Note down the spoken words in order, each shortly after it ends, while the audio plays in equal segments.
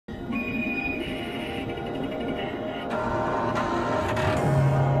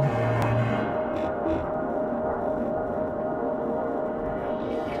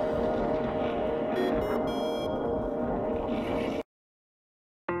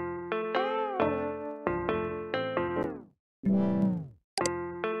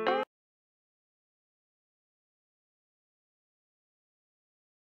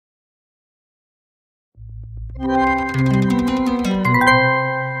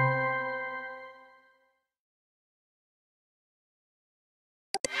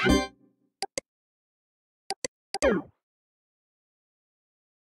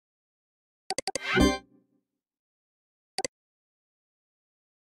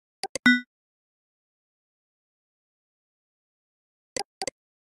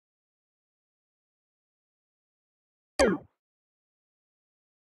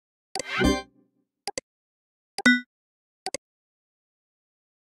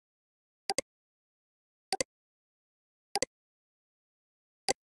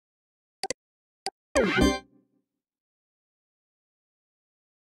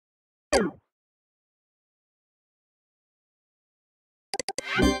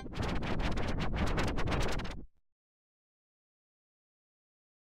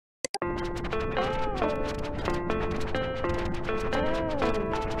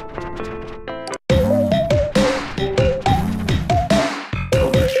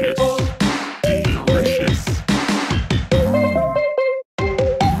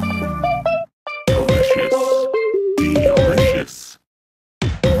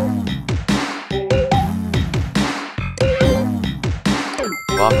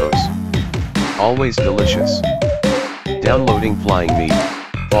Always delicious. Downloading flying meat,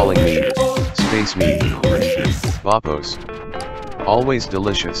 falling meat, space meat. Vapos. Always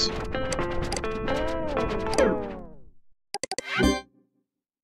delicious.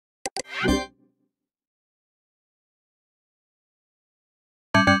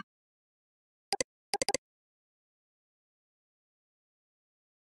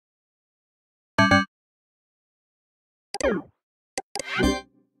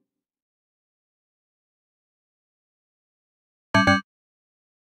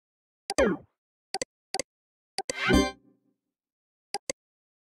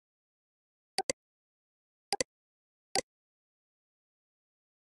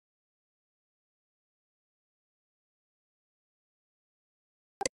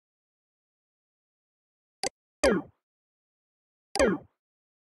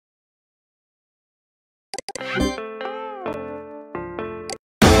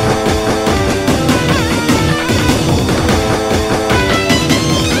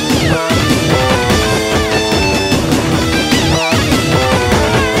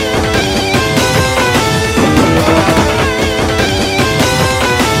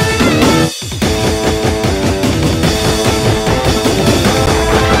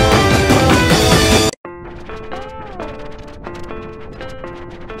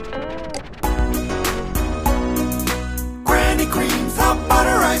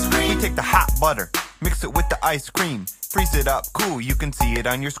 Mix it with the ice cream, freeze it up, cool, you can see it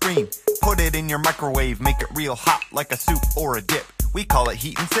on your screen. Put it in your microwave, make it real hot like a soup or a dip. We call it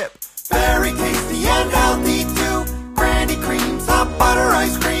heat and sip. Very tasty and healthy too. Granny Cream's hot butter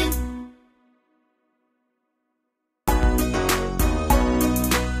ice cream.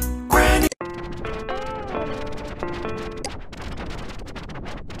 Granny.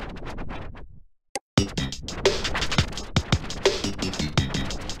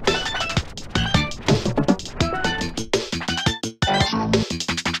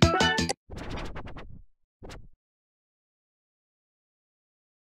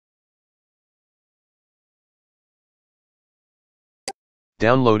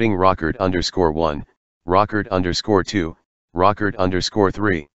 Downloading Rockert_1, Rockert_2,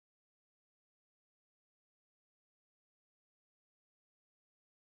 Rockert_3.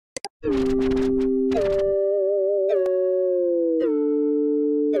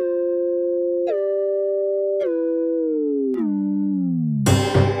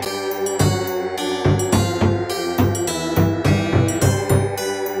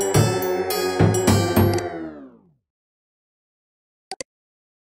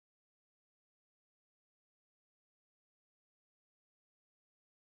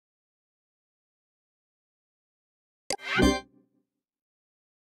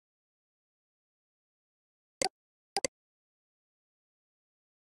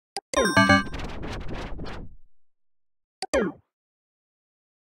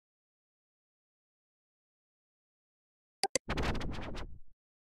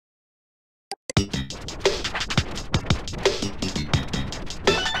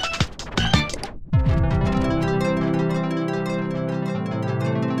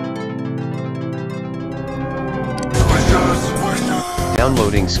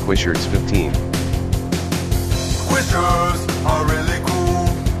 Downloading Squishers 15. Squishers are really cool.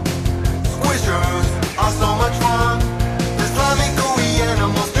 Squishers are so much fun. The slimy gooey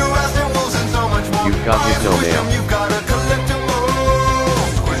animals do rats and wolves and so much more. You've got Hypno Mail. You've gotta collect them all.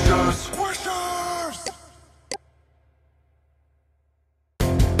 Squishers. Squishers.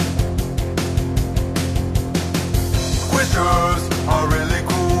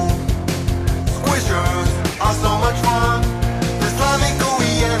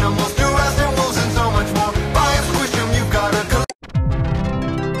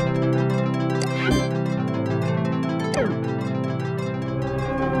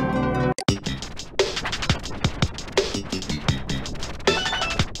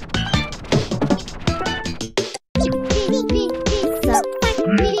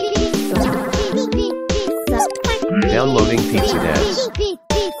 Downloading pizza dance.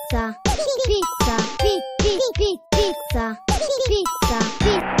 Pizza, pizza, pizza, pizza.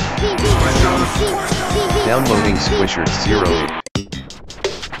 Downloading Squishers 08.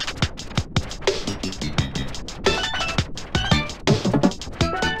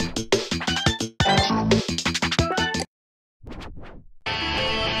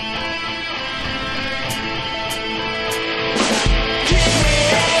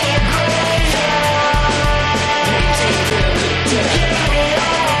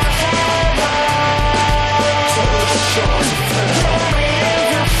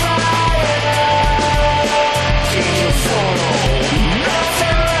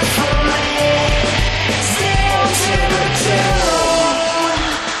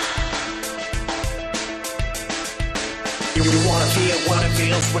 You wanna feel what it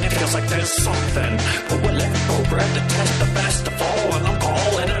feels when it feels like there's something. But we're living for bread to test the best of all, and I'm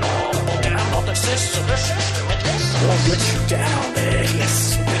calling it all down on the system. Won't let you down,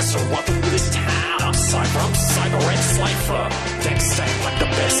 yes. Pisser, welcome to this town. Aside from cyber and cipher, they sound like the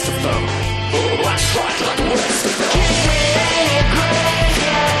best of them. Last right like the rest of them. Keep me in your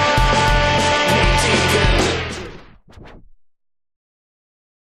graveyard. Knee deep in the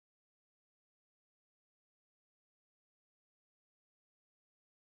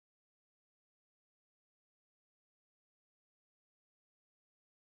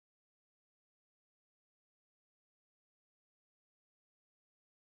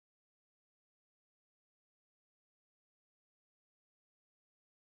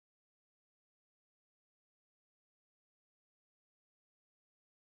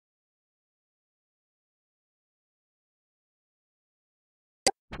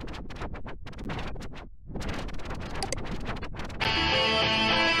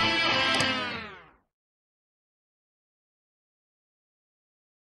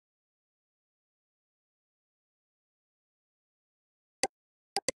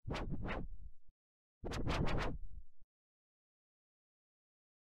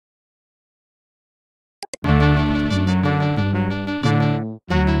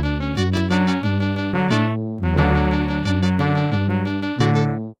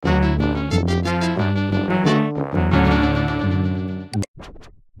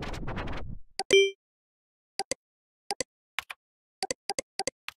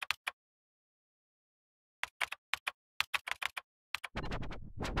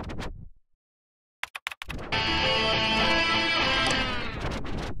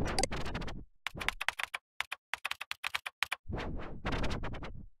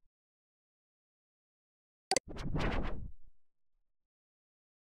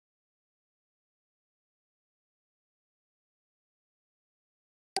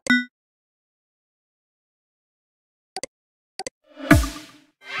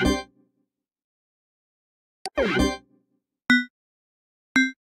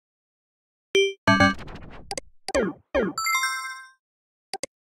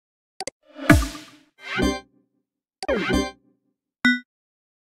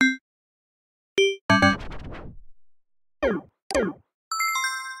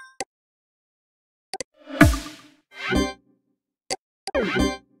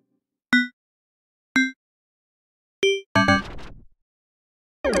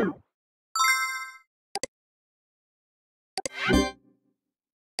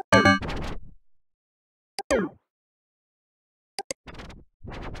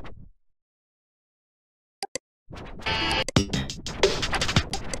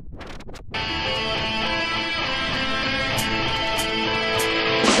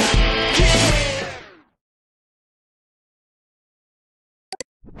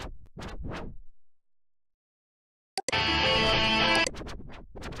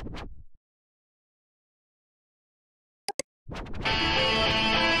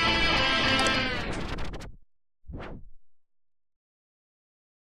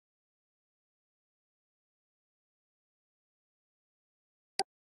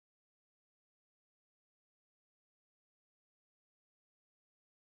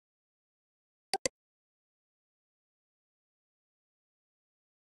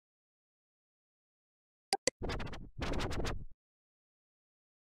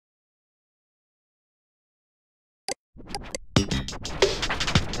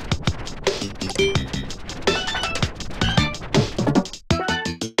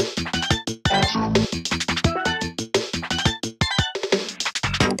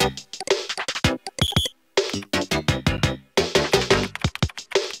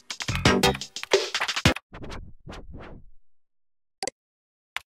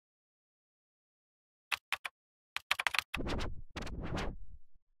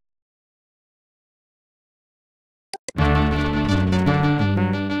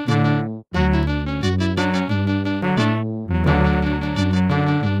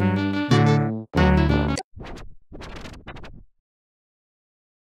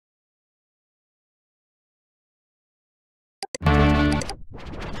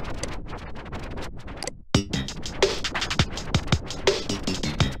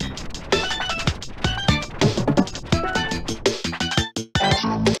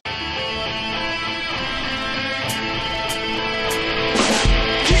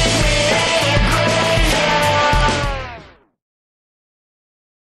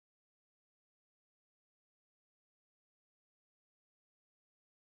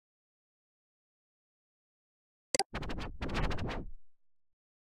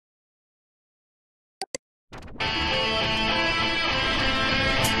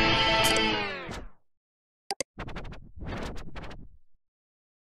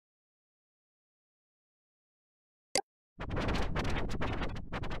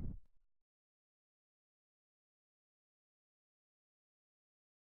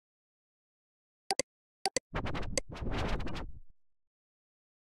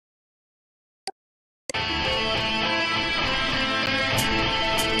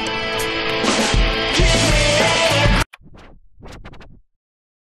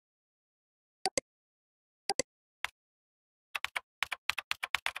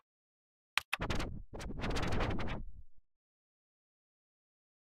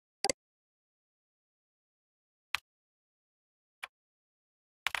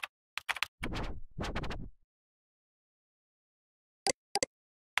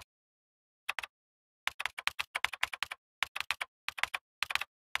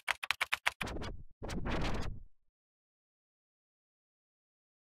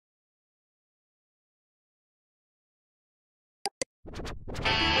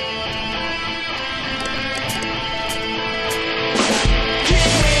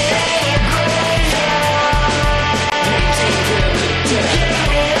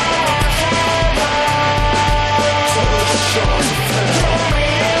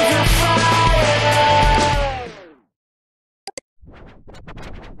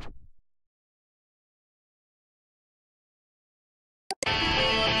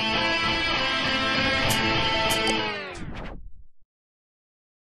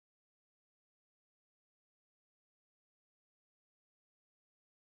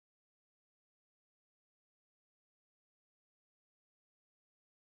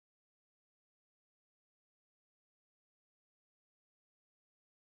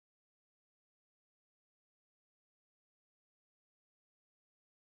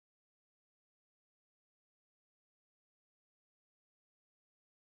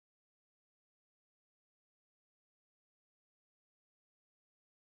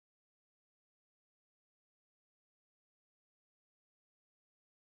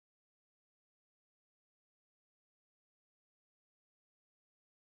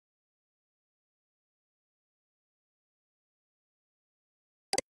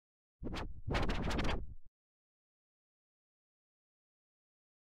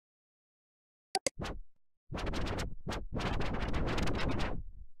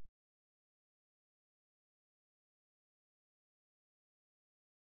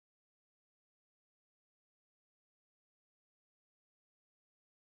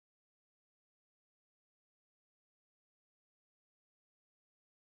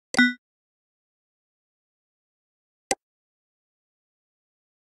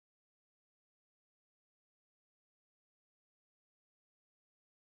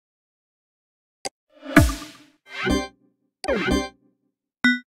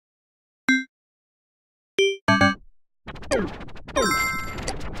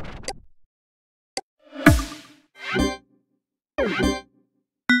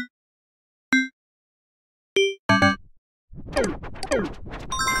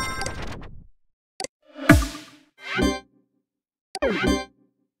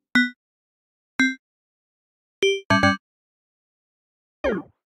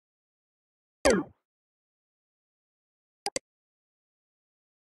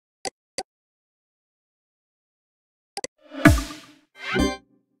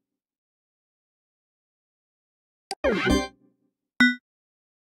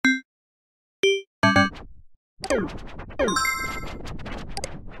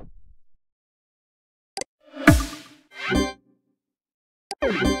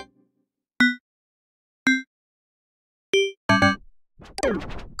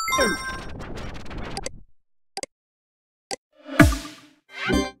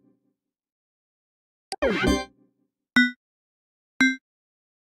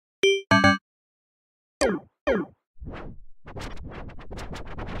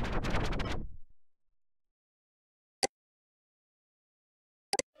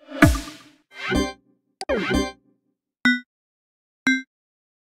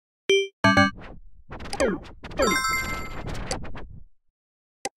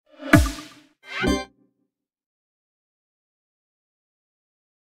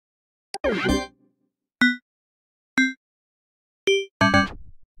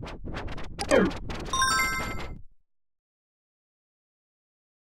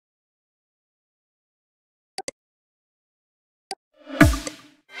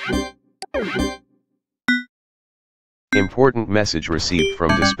Important message received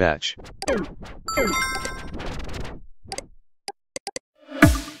from dispatch.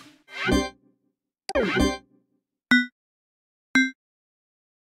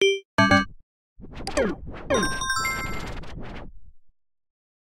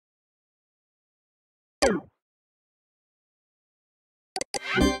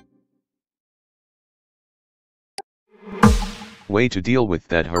 Way to deal with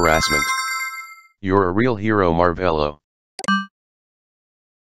that harassment. You're a real hero, Marvello.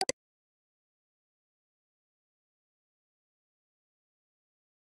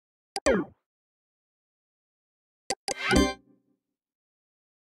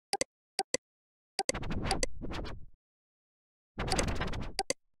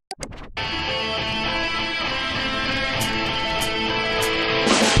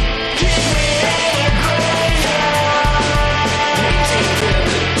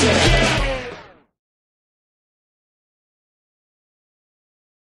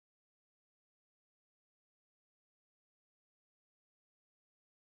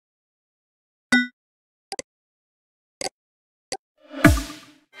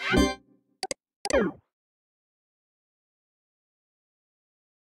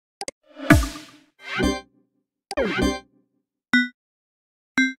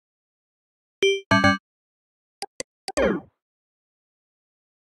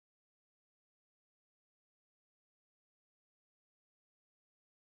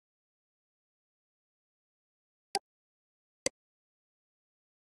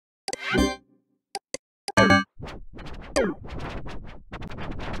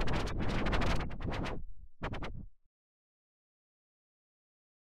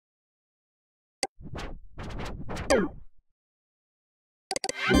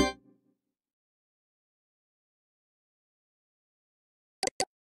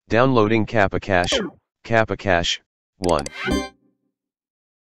 Downloading Kappa Cache, 1.